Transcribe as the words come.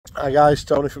Hi guys,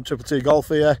 Tony from Triple T Golf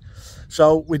here.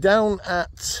 So we're down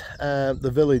at the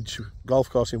village golf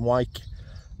course in Wike,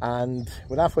 and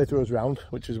we're halfway through his round,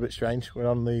 which is a bit strange. We're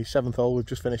on the 7th hole, we've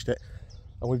just finished it,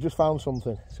 and we've just found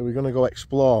something, so we're going to go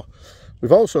explore.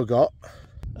 We've also got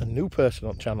a new person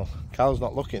on channel. Carl's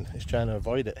not looking, he's trying to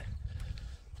avoid it.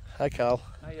 Hi Carl.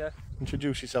 Hiya.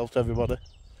 Introduce yourself to everybody.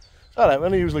 Alright, we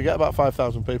only usually get about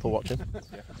 5,000 people watching.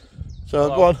 Yeah. So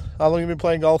Hello. Go on, how long have you been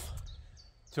playing golf?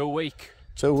 2 weeks.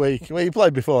 2 weeks. Well, you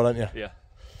played before, haven't you? Yeah.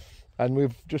 And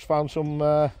we've just found some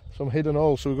hidden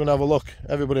holes, so we're going to have a look.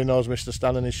 Everybody knows Mr.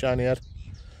 Stan and his shiny head.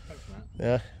 Thanks, mate.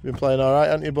 Yeah, been playing all right,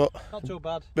 haven't you? But not too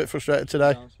bad. Bit frustrated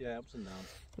today. Yeah, ups and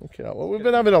downs. Okay, well, we've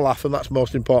been having a laugh, and that's the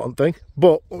most important thing.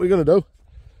 But what we're going to do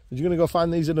is you're going to go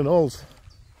find these hidden holes.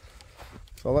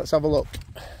 So let's have a look.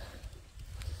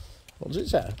 What does it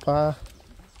say?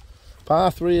 Par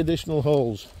 3 additional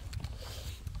holes.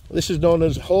 This is known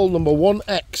as hole number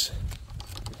 1X.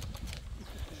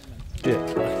 Yeah.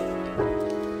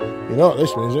 You know what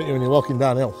this means, don't you, when you're walking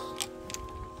downhill?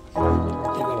 You've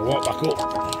got to walk back up.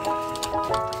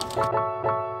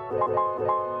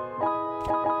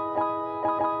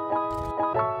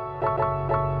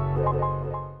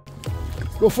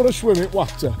 Go for a swim at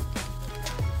water.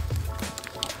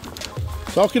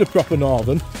 Talking of proper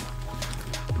northern,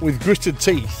 with gritted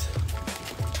teeth,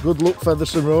 good luck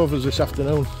Featherstone Rovers this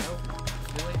afternoon.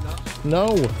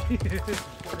 No.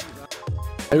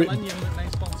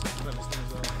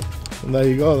 And there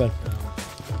you go then.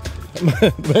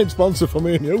 Main sponsor for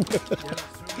me and you.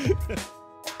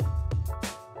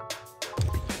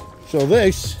 So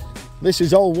this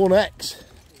is all 1X.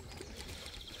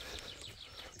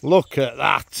 Look at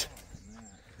that.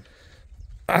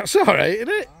 That's alright, isn't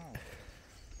it?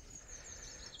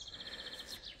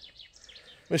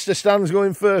 Mr. Stan's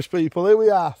going first, people. Here we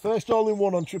are. First hole in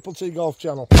one on Triple T Golf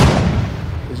Channel.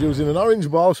 He's using an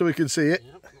orange ball so we can see it.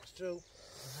 Yep, that's true.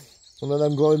 One of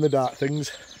them glow in the dark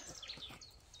things.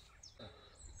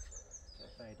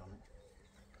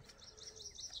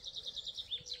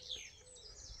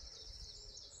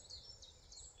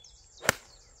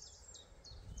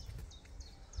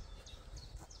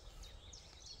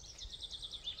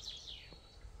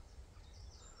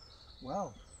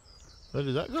 Well, where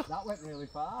did that go? that went really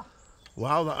far.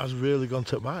 Wow, that has really gone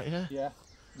to back, yeah. Yeah.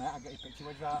 Mate, I get your picture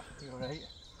with that. You're right.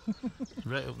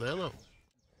 Right up there, look.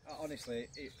 Honestly,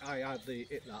 I hardly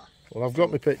hit that. Well, I've got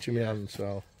my picture in my hand,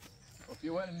 so. If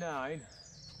you went a 9,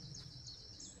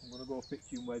 I'm going to go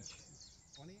pitching wedge.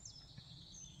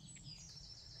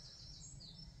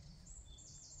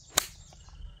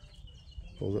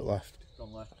 Pulls it left.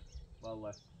 Gone left. Well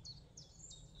left.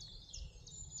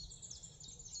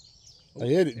 I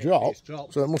heard it drop,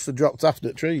 dropped. so it must have dropped after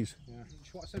the trees. Yeah.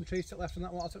 Just watch them trees to the left and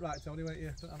that water to the right, Tony, won't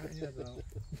you? Don't have it in here though.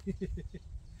 It's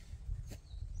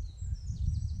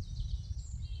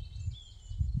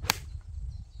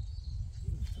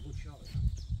a good shot.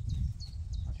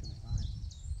 That should be fine.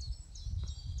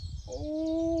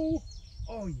 Oh!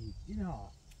 Oh, you know,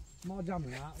 more jam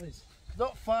than that, Liz.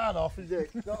 Not far off, is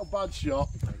it? Not a bad shot.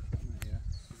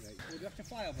 Would you have to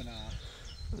fly over now?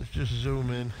 Let's just zoom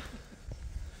in.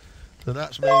 So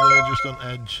that's me there, just on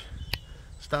edge.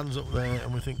 Stands up there,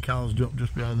 and we think Carl's dropped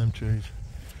just behind them trees.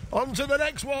 On to the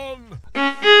next one!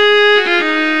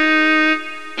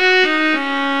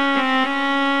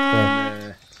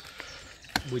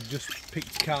 We just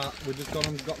picked car. We just gone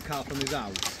and got car from his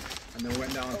house, and then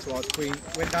went down towards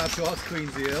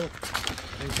Queen's Hill.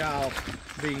 And Carl,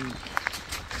 being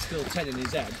still 10 in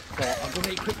his head, thought I'm going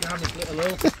to eat quick behind this little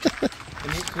hill.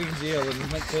 And hit Queen's Hill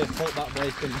and went to put that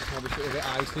break and obviously a bit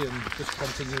icy and just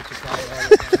continued to fly all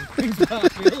the time. Queen's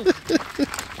Park Hill.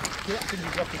 He actually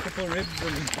dropped a couple of ribs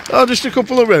and... Oh, just a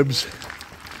couple of ribs?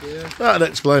 Yeah. That'd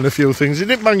explain a few things. He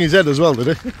didn't bang his head as well, did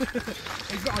he?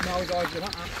 He's got a nose always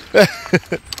like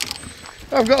that.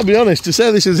 I've got to be honest, to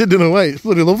say this is hidden away, it's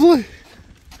bloody lovely.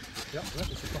 Yep,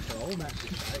 it's a proper hole, mate.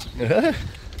 Yeah.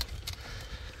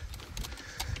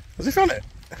 Has he found it?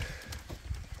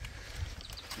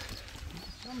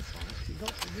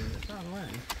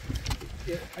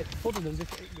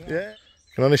 Yeah.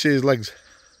 Can only see his legs.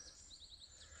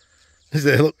 Is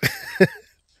there? Look. If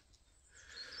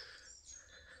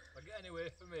I get anywhere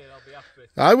for me, I'll be happy.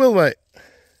 I will, mate.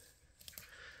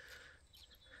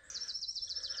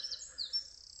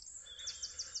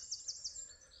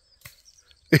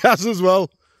 He has as well.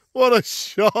 What a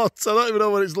shot. I don't even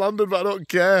know where it's landed, but I don't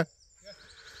care.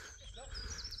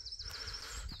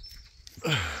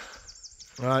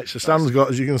 Right, so Stan's got,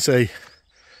 as you can see,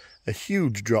 a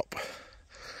huge drop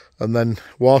and then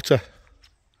water.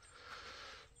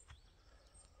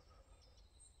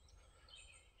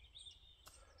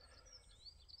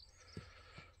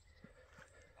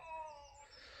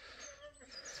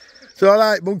 It's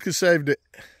alright, Bunker's saved it.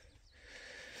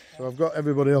 So I've got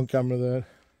everybody on camera there.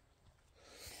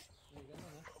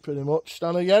 Pretty much.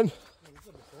 Stand again.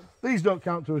 These don't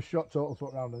count to a shot total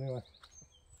foot round anyway.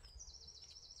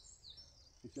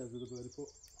 He says with a birdie foot.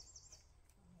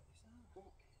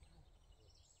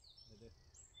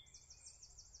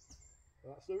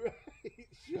 That's the right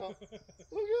shot.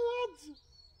 Look at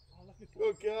that.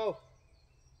 Good girl.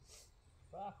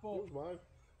 5 foot. That was mine.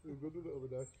 We were good with it the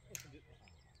other day.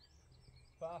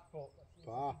 5 foot.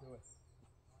 Par.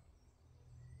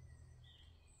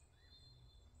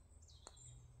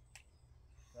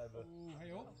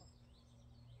 Hey up.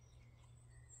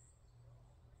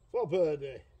 For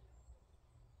birdie.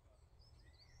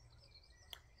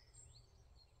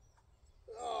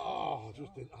 Oh,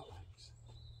 just didn't that legs.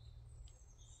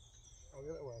 I'll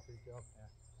get it away, I think, yeah.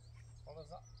 What was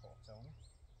that for, Tony?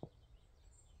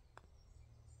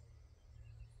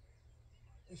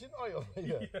 Is it oil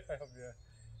here? Yeah.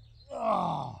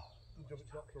 Ah! Just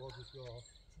got towards the score.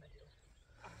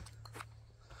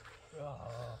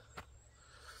 Oh.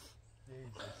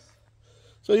 Jesus.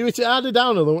 So you hit it harder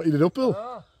downhill than what you did uphill?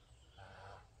 Oh.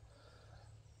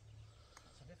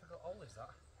 It's a difficult hole, is that?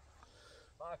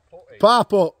 5 foot. Par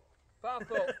putt. 5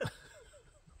 foot.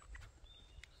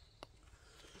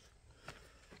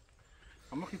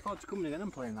 I'm looking forward to coming again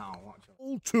and playing that hole,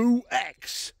 actually.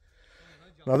 2x.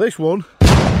 Now this one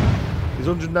is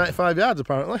 195 yards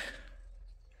apparently.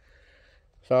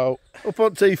 So up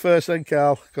on tee first then,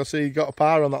 Carl, because he got a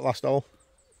par on that last hole.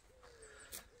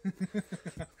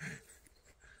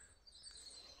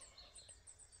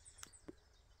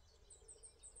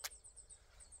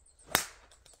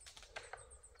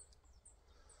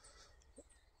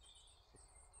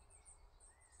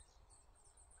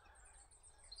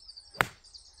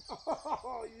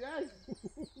 Oh yes!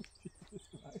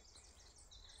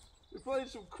 We're playing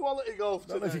some quality golf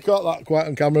today. I don't know if you caught that quite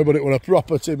on camera, but it was a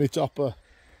proper Timmy topper.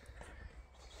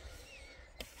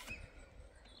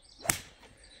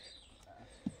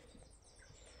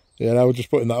 Yeah, now we're just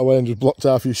putting that away and just blocked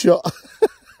half your shot.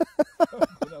 I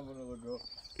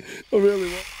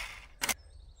really want.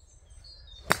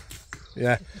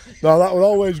 Yeah, no, that was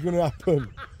always going to happen.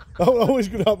 That was always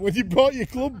going to happen. When you brought your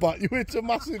club back, you hit a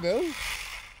massive hill.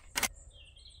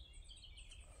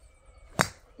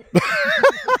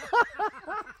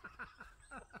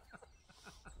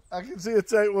 I can see a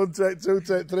take 1, take 2,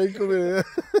 take 3 coming here.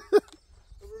 I'm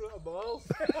running out of balls.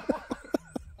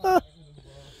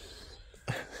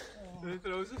 He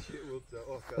throws a shit wood out.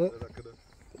 Oh, I can't do that, could I?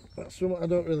 That's something I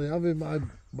don't really have in my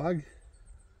bag.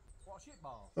 What shit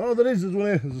ball? Oh, there's one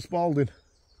here. There's a Spalding.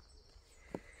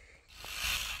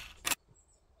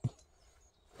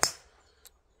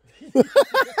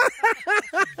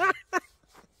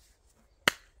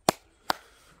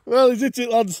 Well, he's hit it,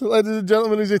 lads. Ladies and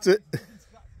gentlemen, he's hit it.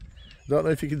 Don't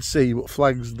know if you can see, but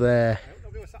flag's there. I hope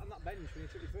nobody was sat on that bench when you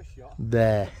took your first shot.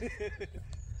 There.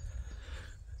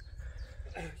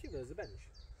 There's a bench.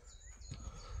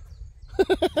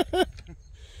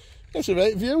 That's a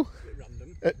right view. A bit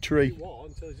random. At tree. He won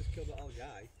until he just killed that old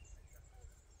guy.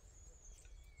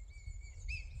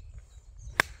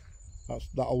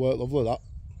 That'll work lovely, that.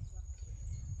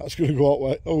 That's going to go out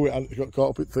way. Oh, it got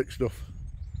caught up in thick stuff.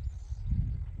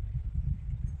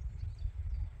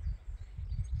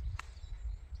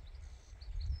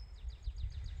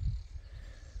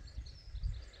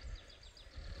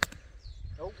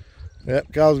 Nope.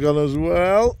 Yep, Carl's gone as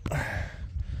well.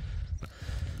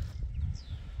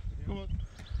 Come on.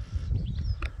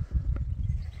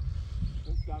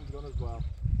 This time's gone as well.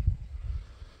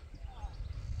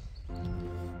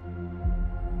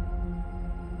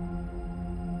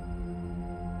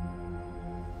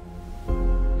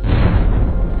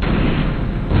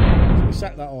 So we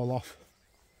sacked that all off.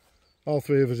 All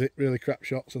three of us hit really crap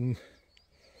shots and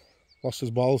lost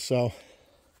his balls, so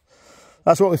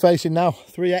that's what we're facing now.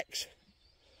 3x.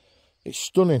 It's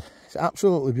stunning. It's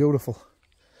absolutely beautiful.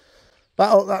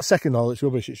 That second hole, it's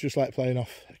rubbish. It's just like playing off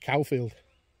a cow field.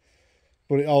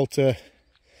 But it's all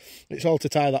to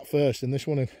tie that first and this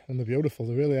one in, and they're beautiful.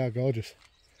 They really are gorgeous.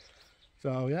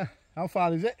 So yeah, how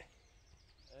far is it?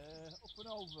 Up and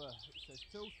over. It says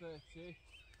 230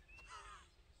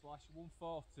 /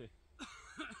 140.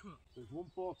 There's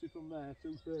 140 from there,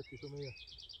 230 from here.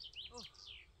 Oh,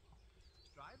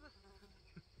 driver.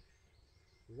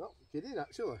 You're not kidding,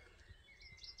 actually.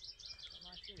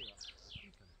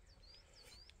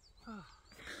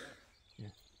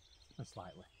 Yeah,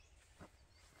 slightly.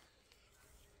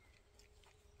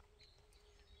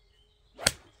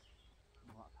 That's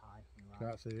high from that.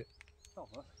 Can't see it. It's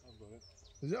over. I've got it.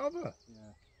 Is it over?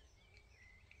 Yeah.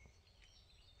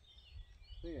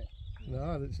 See it? No,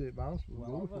 I didn't see it bounce.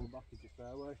 Well over. Back into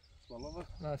fairway. Well over.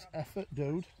 Nice effort,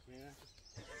 dude. Yeah.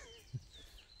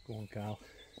 Go on, Carl.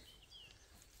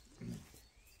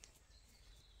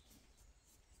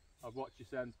 I've watched your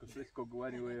sense because this could go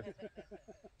anywhere.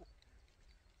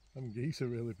 Them geese are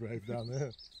really brave down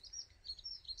there.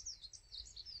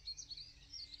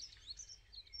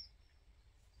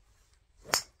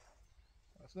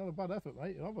 That's not a bad effort,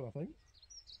 mate. You're over, I think.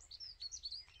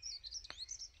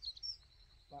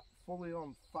 That fully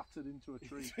on fattered into a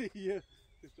tree. Yeah.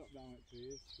 Just dropped down at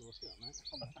trees. So look at that, mate.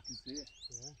 I can see it.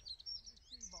 Yeah.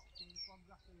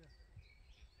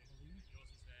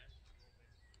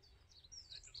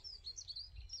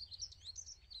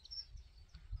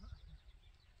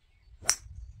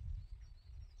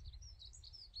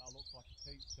 That looks like a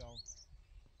peach stone.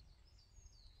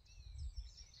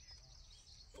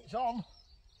 It's on.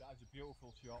 That is a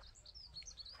beautiful shot.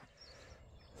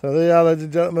 So there you are, ladies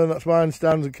and gentlemen. That's mine,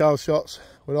 Stan's and Carl's shots.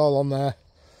 We're all on there.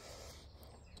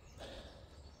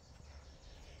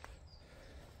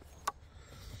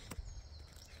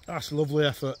 That's a lovely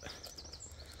effort.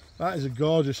 That is a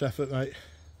gorgeous effort, mate.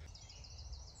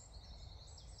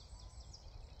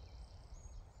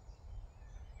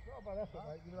 Not a bad effort,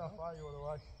 mate, given how far you were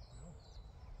away.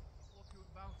 Look at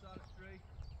the bounce out of the tree.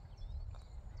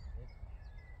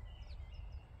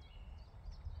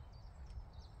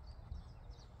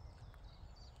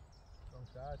 Wrong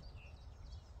side.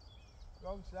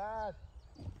 Wrong side.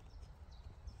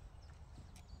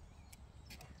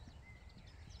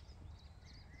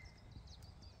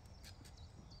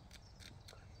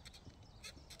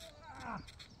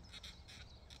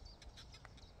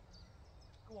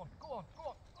 Go on, go on, go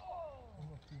on.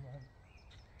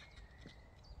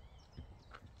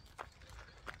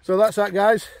 So that's that,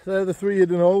 guys. They're the 3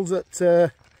 hidden holes at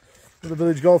the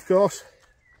village golf course.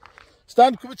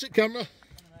 Stan, come to the camera.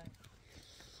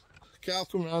 Carl,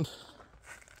 come round.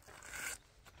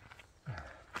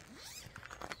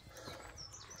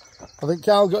 I think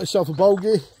Carl got himself a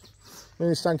bogey. Me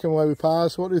and Stan came away with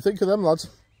pars. What do you think of them, lads?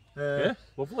 Yeah,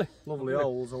 lovely. Lovely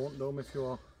holes. I won't know them if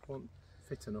you want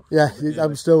fit enough. Yeah,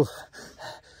 I'm still...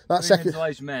 That second...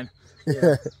 men.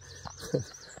 Yeah.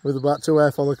 With about 2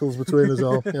 hair follicles between us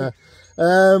all. Yeah.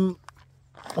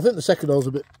 I think the second hole's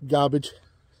a bit garbage.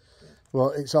 Well,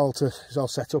 it's all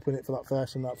set up in it for that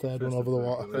first and that third one over the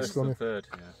water. First and third,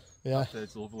 yeah. Yeah.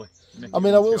 Third's lovely. I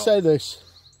mean, I will say this.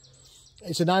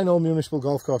 It's a 9-hole municipal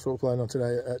golf course we're playing on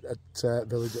today at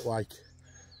Village at Wike.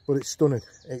 But it's stunning.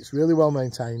 It's really well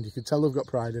maintained. You can tell they've got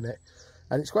pride in it.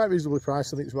 And it's quite reasonably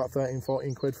priced. I think it's about 13,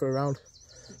 14 quid for a round.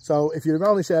 So if you're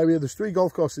around this area, there's 3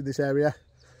 golf courses in this area.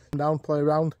 Come down, play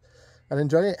around and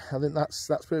enjoy it. I think that's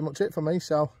pretty much it for me.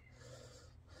 So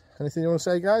anything you want to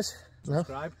say, guys?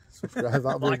 Subscribe. No? Subscribe.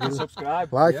 That'll be Like and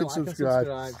subscribe. Like Yeah, and subscribe.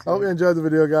 subscribe. I hope you enjoyed the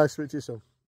video, guys. Speak to you soon.